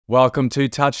Welcome to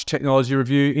Touch Technology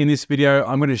Review. In this video,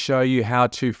 I'm going to show you how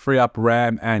to free up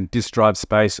RAM and disk drive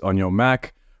space on your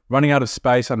Mac. Running out of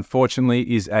space, unfortunately,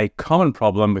 is a common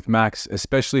problem with Macs,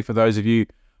 especially for those of you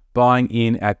buying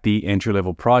in at the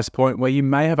entry-level price point where you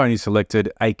may have only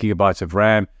selected 8 GB of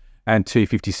RAM and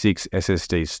 256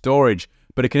 SSD storage.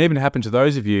 But it can even happen to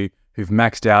those of you who've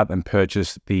maxed out and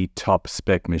purchased the top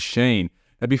spec machine.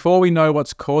 Now, before we know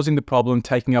what's causing the problem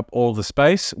taking up all the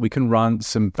space, we can run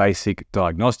some basic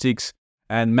diagnostics,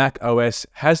 and Mac OS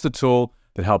has the tool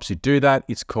that helps you do that.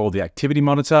 It's called the Activity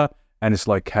Monitor, and it's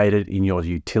located in your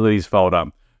Utilities folder.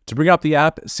 To bring up the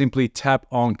app, simply tap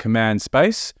on Command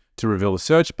Space to reveal the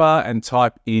search bar and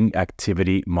type in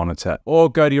Activity Monitor, or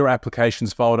go to your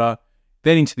Applications folder,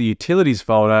 then into the Utilities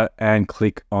folder and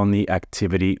click on the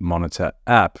Activity Monitor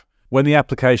app. When the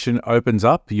application opens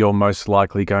up, you're most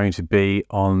likely going to be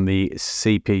on the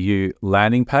CPU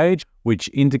landing page, which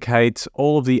indicates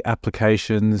all of the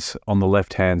applications on the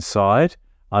left-hand side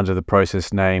under the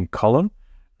process name column.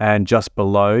 And just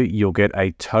below, you'll get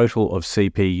a total of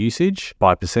CPU usage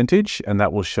by percentage, and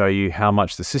that will show you how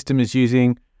much the system is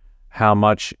using, how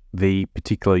much the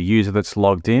particular user that's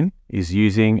logged in is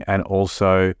using, and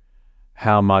also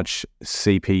how much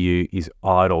CPU is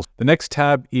idle. The next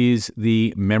tab is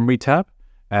the Memory tab,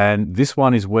 and this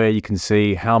one is where you can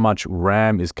see how much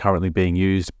RAM is currently being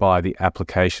used by the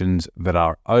applications that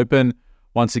are open.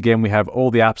 Once again, we have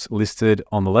all the apps listed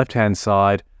on the left-hand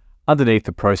side underneath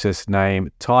the process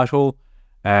name title,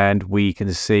 and we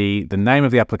can see the name of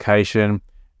the application,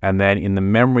 and then in the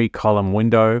Memory column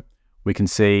window, we can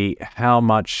see how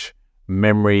much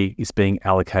memory is being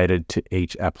allocated to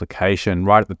each application.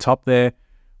 Right at the top there,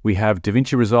 we have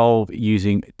DaVinci Resolve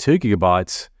using 2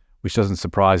 GB, which doesn't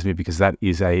surprise me because that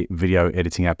is a video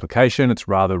editing application. It's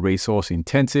rather resource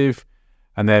intensive.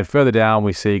 And then further down,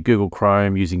 we see Google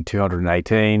Chrome using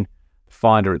 218,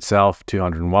 Finder itself,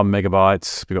 201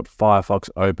 megabytes. We've got Firefox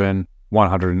open,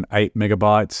 108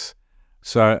 megabytes.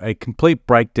 So a complete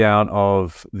breakdown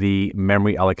of the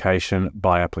memory allocation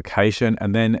by application.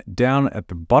 And then down at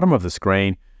the bottom of the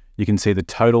screen, you can see the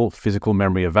total physical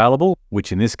memory available,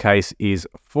 which in this case is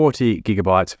 40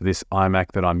 gigabytes for this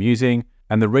iMac that I'm using.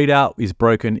 And the readout is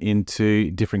broken into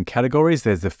different categories.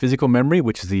 There's the physical memory,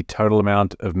 which is the total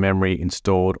amount of memory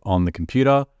installed on the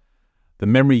computer. The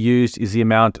memory used is the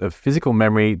amount of physical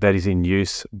memory that is in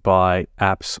use by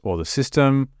apps or the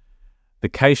system. The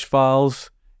cache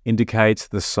files indicates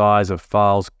the size of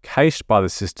files cached by the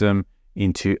system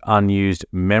into unused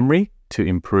memory to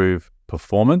improve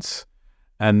performance.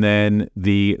 And then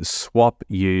the swap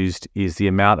used is the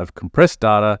amount of compressed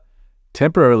data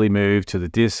temporarily moved to the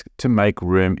disk to make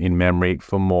room in memory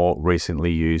for more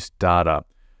recently used data.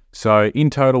 So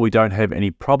in total, we don't have any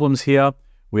problems here.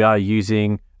 We are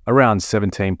using around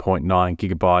 17.9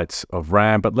 gigabytes of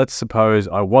RAM, but let's suppose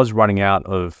I was running out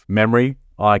of memory.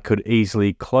 I could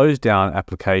easily close down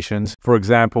applications. For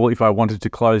example, if I wanted to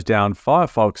close down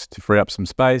Firefox to free up some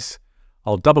space,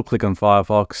 I'll double click on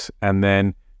Firefox and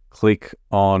then click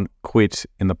on Quit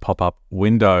in the pop-up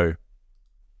window.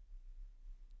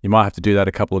 You might have to do that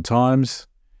a couple of times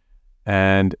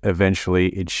and eventually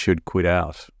it should quit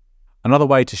out. Another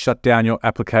way to shut down your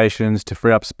applications to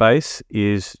free up space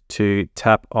is to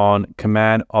tap on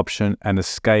Command, Option, and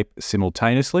Escape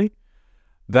simultaneously.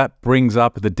 That brings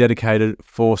up the dedicated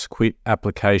Force Quit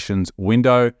Applications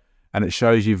window, and it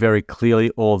shows you very clearly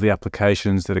all the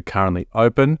applications that are currently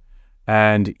open,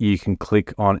 and you can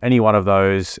click on any one of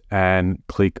those and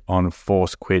click on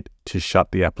Force Quit to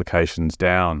shut the applications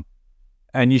down.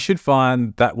 And you should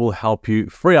find that will help you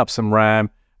free up some RAM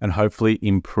and hopefully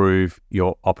improve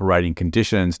your operating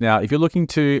conditions. Now, if you're looking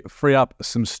to free up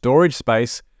some storage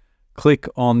space, click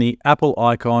on the Apple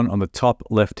icon on the top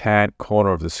left-hand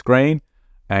corner of the screen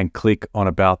and click on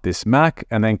About This Mac,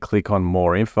 and then click on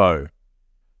More Info.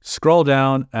 Scroll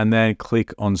down and then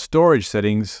click on Storage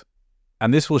Settings,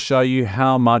 and this will show you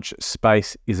how much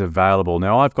space is available.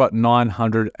 Now, I've got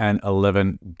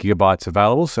 911 gigabytes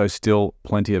available, so still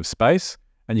plenty of space.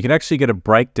 And you can actually get a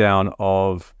breakdown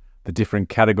of the different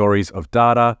categories of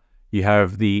data. You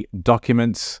have the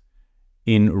documents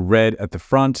in red at the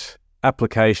front,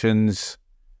 applications,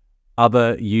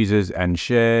 other users and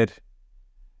shared,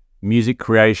 music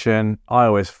creation,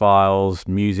 iOS files,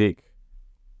 music,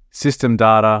 system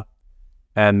data,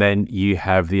 and then you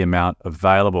have the amount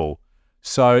available.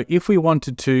 So if we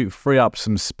wanted to free up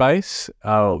some space,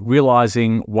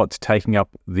 realizing what's taking up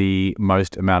the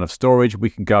most amount of storage,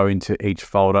 we can go into each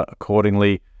folder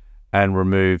accordingly and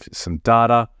remove some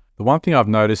data. The one thing I've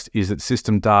noticed is that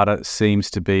system data seems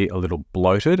to be a little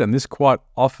bloated, and this quite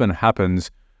often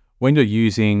happens when you're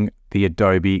using the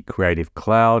Adobe Creative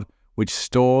Cloud, which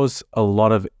stores a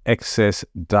lot of excess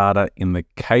data in the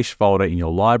cache folder in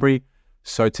your library.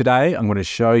 So today I'm going to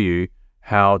show you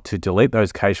how to delete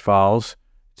those cache files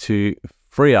to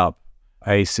free up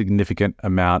a significant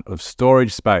amount of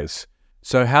storage space.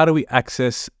 So how do we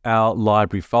access our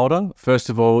library folder? First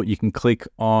of all, you can click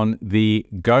on the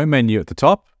Go menu at the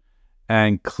top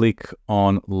and click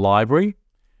on Library.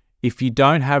 If you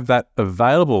don't have that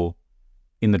available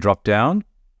in the drop-down,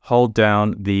 hold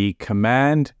down the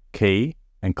Command key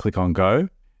and click on Go.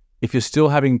 If you're still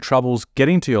having troubles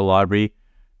getting to your library,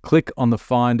 click on the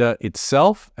Finder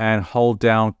itself and hold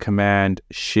down Command,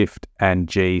 Shift, and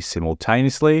G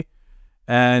simultaneously.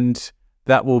 And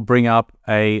that will bring up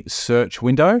a search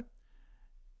window.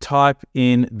 Type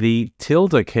in the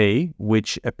tilde key,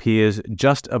 which appears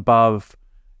just above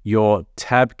your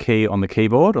Tab key on the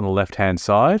keyboard on the left-hand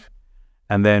side,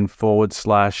 and then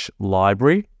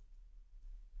 /library.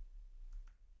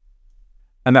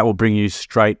 And that will bring you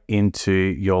straight into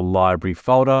your library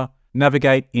folder.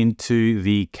 Navigate into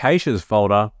the caches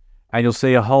folder, and you'll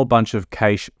see a whole bunch of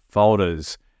cache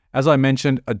folders. As I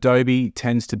mentioned, Adobe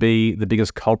tends to be the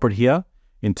biggest culprit here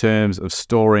in terms of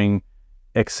storing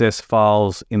excess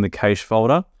files in the cache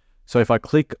folder. So if I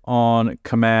click on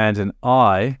Command and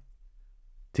I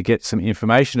to get some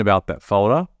information about that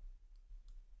folder,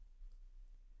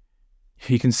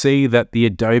 you can see that the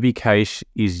Adobe cache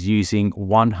is using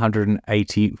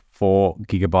 184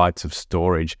 gigabytes of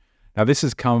storage. Now this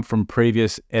has come from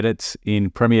previous edits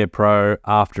in Premiere Pro,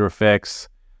 After Effects,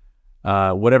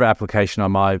 whatever application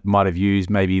I might have used,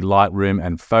 maybe Lightroom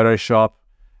and Photoshop,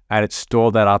 and it's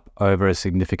stored that up over a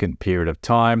significant period of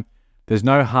time. There's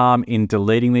no harm in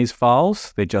deleting these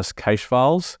files, they're just cache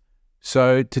files.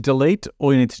 So to delete,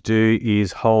 all you need to do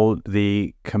is hold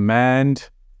the Command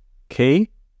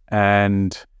key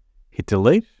and hit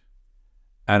delete,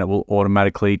 and it will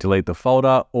automatically delete the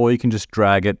folder, or you can just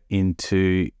drag it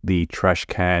into the trash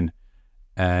can,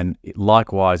 and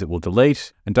likewise it will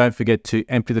delete. And don't forget to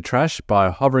empty the trash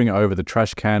by hovering over the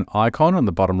trash can icon on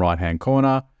the bottom right hand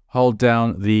corner. Hold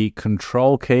down the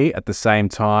Control key at the same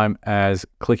time as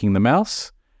clicking the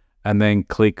mouse, and then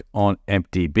click on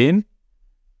Empty Bin.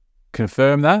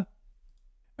 Confirm that.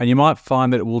 And you might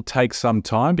find that it will take some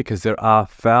time because there are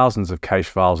thousands of cache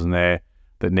files in there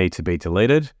that need to be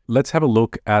deleted. Let's have a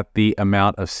look at the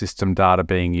amount of system data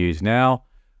being used now.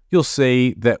 You'll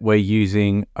see that we're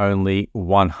using only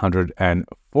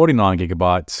 149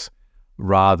 gigabytes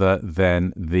rather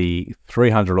than the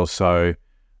 300 or so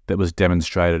that was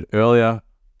demonstrated earlier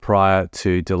prior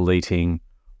to deleting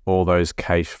all those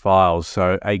cache files.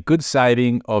 So a good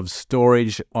saving of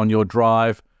storage on your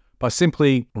drive by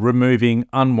simply removing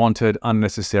unwanted,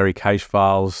 unnecessary cache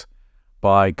files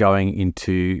by going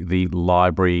into the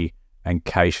library and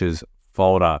caches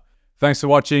folder. Thanks for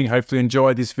watching. Hopefully you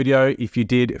enjoyed this video. If you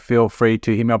did, feel free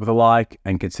to hit me up with a like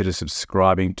and consider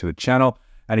subscribing to the channel.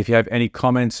 And if you have any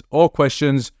comments or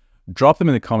questions, drop them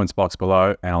in the comments box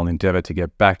below and I'll endeavor to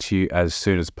get back to you as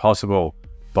soon as possible.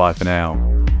 Bye for now.